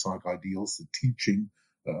philosophy, the Masonic ideals, the teaching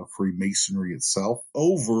of Freemasonry itself,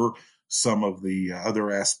 over some of the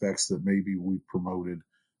other aspects that maybe we promoted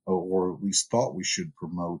or at least thought we should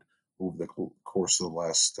promote over the course of the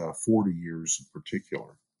last 40 years in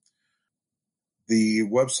particular. The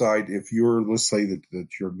website, if let's say that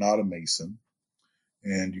you're not a Mason,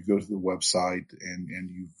 and you go to the website and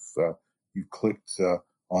you've clicked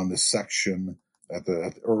on the section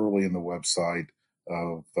early in the website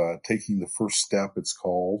of taking the first step, it's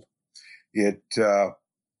called. It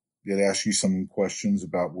asks you some questions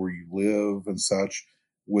about where you live and such,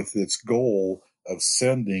 with its goal of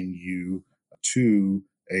sending you to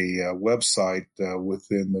a website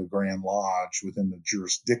within the Grand Lodge, within the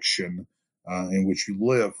jurisdiction in which you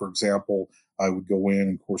live. For example, I would go in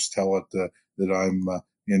and, of course, tell it that I'm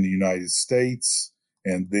in the United States,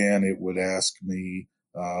 and then it would ask me,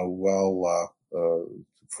 for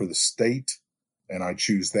the state, and I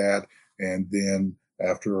choose that, and then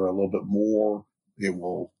after a little bit more, it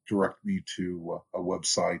will direct me to a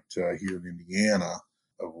website here in Indiana,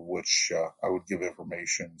 of which I would give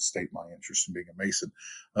information, state my interest in being a Mason.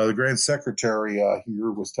 The Grand Secretary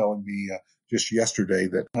here was telling me just yesterday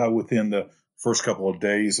that within the first couple of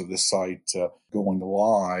days of this site going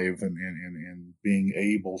live and being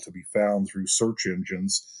able to be found through search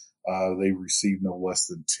engines, they received no less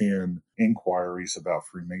than 10 inquiries about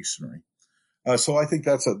Freemasonry. So I think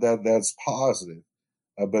that's positive.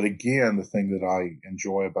 But again, the thing that I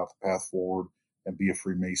enjoy about the path forward and be a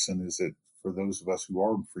Freemason is that for those of us who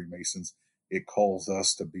are Freemasons, it calls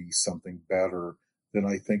us to be something better than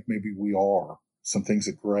I think maybe we are. Some things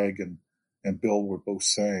that Greg and Bill were both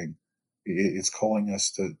saying, it's calling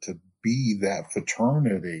us to be that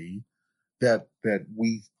fraternity that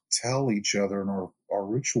we tell each other in our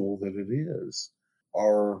ritual that it is.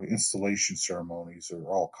 Our installation ceremonies are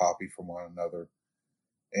all copied from one another.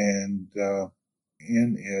 And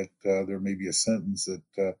in it, there may be a sentence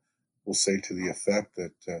that will say to the effect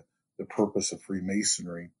that the purpose of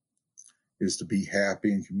Freemasonry is to be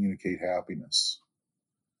happy and communicate happiness.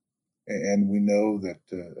 And we know that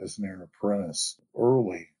as an Errant Apprentice,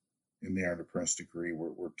 early in the Errant Apprentice degree,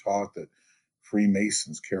 we're taught that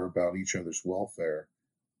Freemasons care about each other's welfare,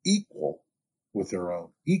 equal with their own,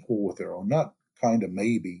 not kind of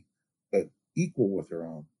maybe, but equal with their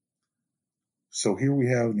own. So here we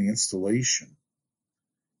have the installation.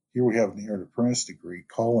 Here we have the Errant Apprentice degree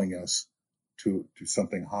calling us to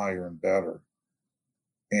something higher and better.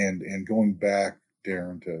 And going back,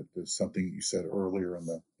 Darren, to something you said earlier in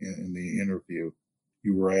the interview,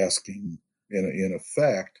 you were asking, in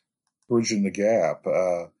effect, bridging the gap.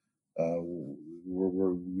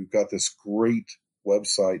 We've got this great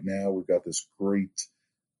website now. We've got this great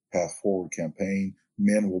Path Forward campaign.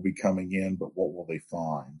 Men will be coming in, but what will they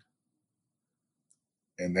find?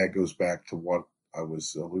 And that goes back to what I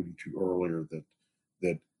was alluding to earlier,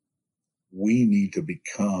 that we need to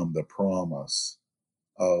become the promise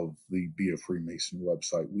of the Be a Freemason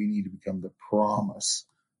website. We need to become the promise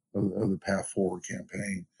of the Path Forward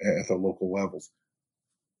campaign at the local levels.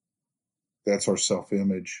 That's our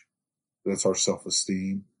self-image. That's our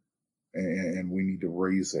self-esteem. And we need to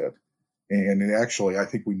raise it. And actually, I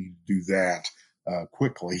think we need to do that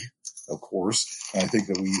quickly, of course. And I think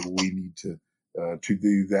that we need to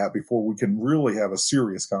do that before we can really have a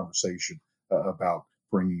serious conversation about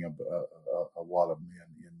bringing a lot of men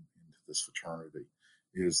into this fraternity.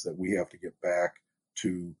 Is that we have to get back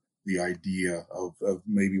to the idea of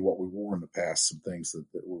maybe what we were in the past, some things that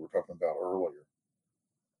we were talking about earlier.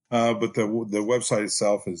 But the website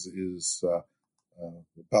itself is it's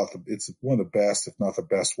one of the best, if not the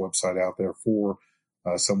best website out there for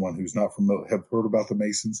someone who's not familiar, have heard about the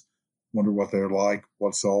Masons, wonder what they're like,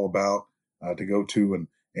 what's all about, to go to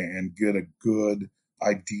and get a good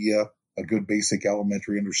idea, a good basic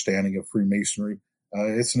elementary understanding of Freemasonry.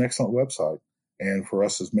 it's an excellent website. And for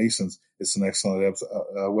us as Masons, it's an excellent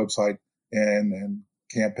website and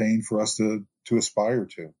campaign for us to aspire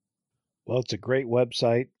to. Well, it's a great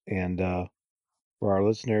website. And for our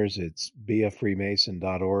listeners, it's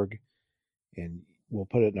beafreemason.org. And we'll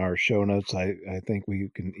put it in our show notes. I think we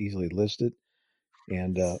can easily list it.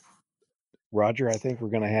 And Roger, I think we're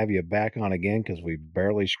going to have you back on again because we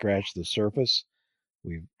barely scratched the surface.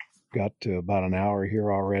 We've got to about an hour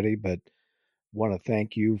here already, but want to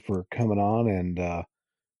thank you for coming on. And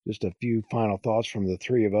just a few final thoughts from the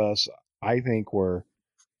three of us. I think we're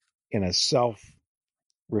in a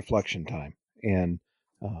self-reflection time, and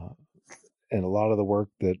a lot of the work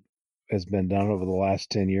that has been done over the last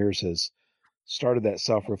 10 years has started that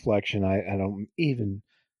self-reflection. I don't even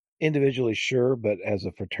individually sure, but as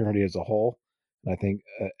a fraternity as a whole, I think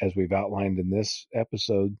as we've outlined in this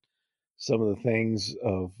episode, some of the things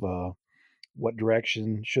of what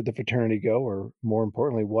direction should the fraternity go, or more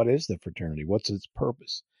importantly, what is the fraternity? What's its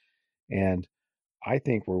purpose? And I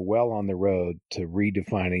think we're well on the road to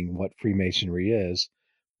redefining what Freemasonry is,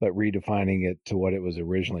 but redefining it to what it was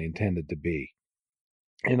originally intended to be.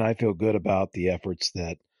 And I feel good about the efforts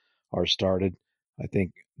that are started. I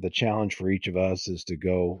think the challenge for each of us is to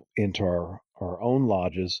go into our own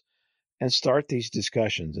lodges and start these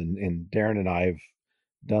discussions. And Darren and I have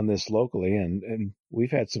done this locally, and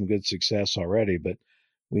we've had some good success already, but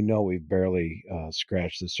we know we've barely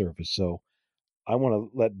scratched the surface. So I want to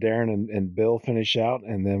let Darren and Bill finish out,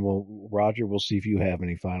 and then Roger, we'll see if you have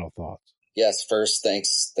any final thoughts. Yes, first, thank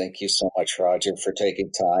you so much, Roger, for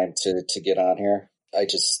taking time to get on here. I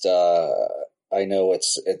just I know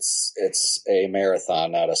it's a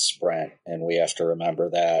marathon, not a sprint, and we have to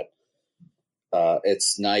remember that.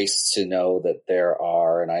 It's nice to know that there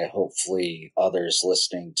are, and I hopefully others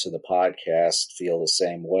listening to the podcast feel the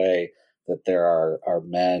same way, that there are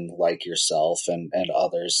men like yourself and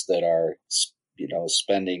others that are,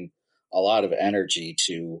 spending a lot of energy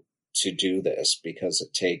to do this, because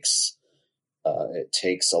it takes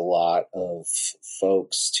a lot of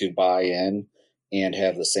folks to buy in and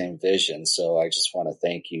have the same vision. So I just want to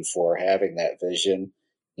thank you for having that vision,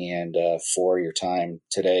 and for your time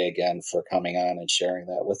today, again, for coming on and sharing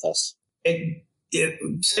that with us.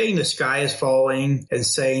 Saying the sky is falling and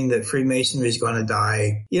saying that Freemasonry is going to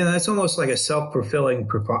die, that's almost like a self-fulfilling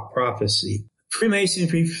prophecy.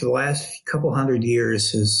 Freemasonry for the last couple hundred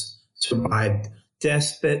years has survived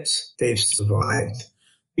despots. They've survived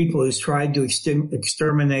people who've tried to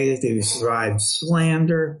exterminate it. They've survived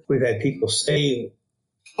slander. We've had people say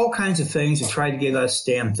all kinds of things to try to get us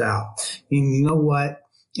stamped out. And you know what?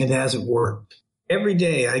 It hasn't worked. Every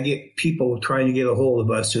day I get people trying to get a hold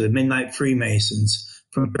of us, to the Midnight Freemasons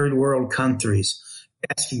from third world countries,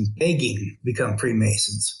 begging to become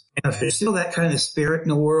Freemasons. And if there's still that kind of spirit in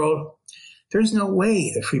the world, there's no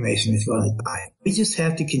way that Freemasonry is going to die. We just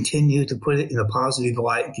have to continue to put it in a positive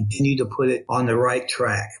light and continue to put it on the right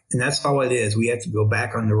track. And that's all it is. We have to go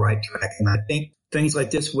back on the right track. And I think things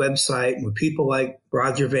like this website, with people like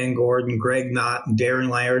Roger VanGorden, Greg Knott, and Darren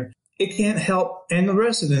Laird, it can't help, and the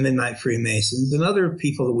rest of the Midnight Freemasons and other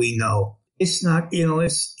people that we know. It's not,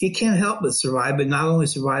 it can't help but survive, but not only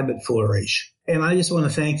survive, but flourish. And I just want to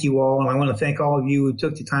thank you all, and I want to thank all of you who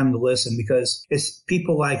took the time to listen, because it's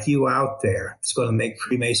people like you out there that's going to make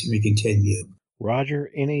Freemasonry continue. Roger,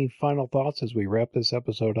 any final thoughts as we wrap this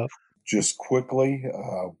episode up? Just quickly,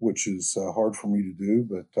 which is hard for me to do,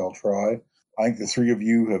 but I'll try. I think the three of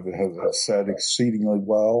you have said exceedingly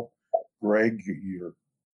well. Greg,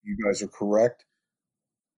 you guys are correct.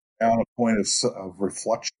 Now, on a point of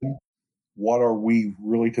reflection, what are we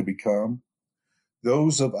really to become?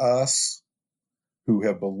 Those of us who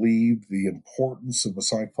have believed the importance of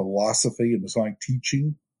Masonic philosophy and Masonic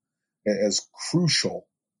teaching as crucial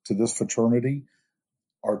to this fraternity,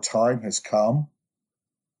 our time has come,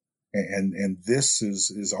 and this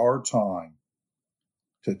is our time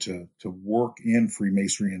to work in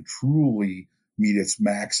Freemasonry and truly meet its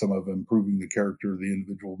maxim of improving the character of the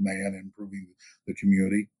individual man and improving the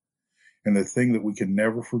community. And the thing that we can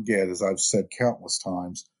never forget, as I've said countless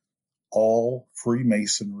times, all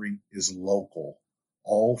Freemasonry is local.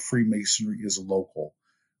 All Freemasonry is local.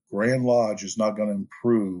 Grand Lodge is not going to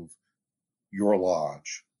improve your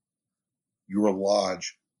lodge. Your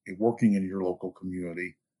lodge, working in your local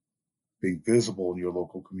community, being visible in your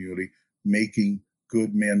local community, making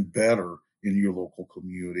good men better in your local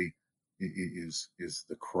community is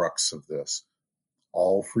the crux of this.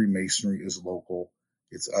 All Freemasonry is local.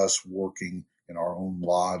 It's us working in our own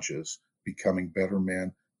lodges, becoming better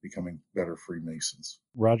men, becoming better Freemasons.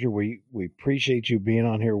 Roger, we appreciate you being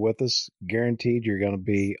on here with us. Guaranteed you're going to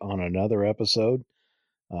be on another episode.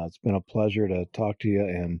 It's been a pleasure to talk to you.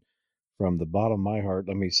 And from the bottom of my heart,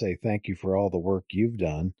 let me say thank you for all the work you've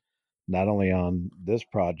done, not only on this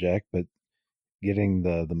project, but getting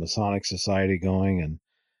the Masonic Society going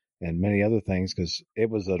and many other things, because it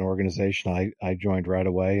was an organization I joined right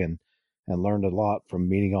away and learned a lot from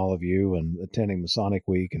meeting all of you and attending Masonic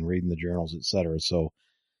Week and reading the journals, etc. So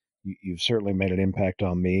you've certainly made an impact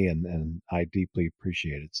on me, and I deeply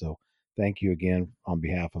appreciate it. So thank you again on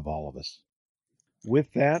behalf of all of us.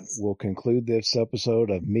 With that, we'll conclude this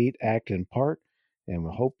episode of Meet, Act, and Part, and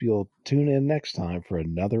we hope you'll tune in next time for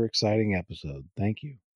another exciting episode. Thank you.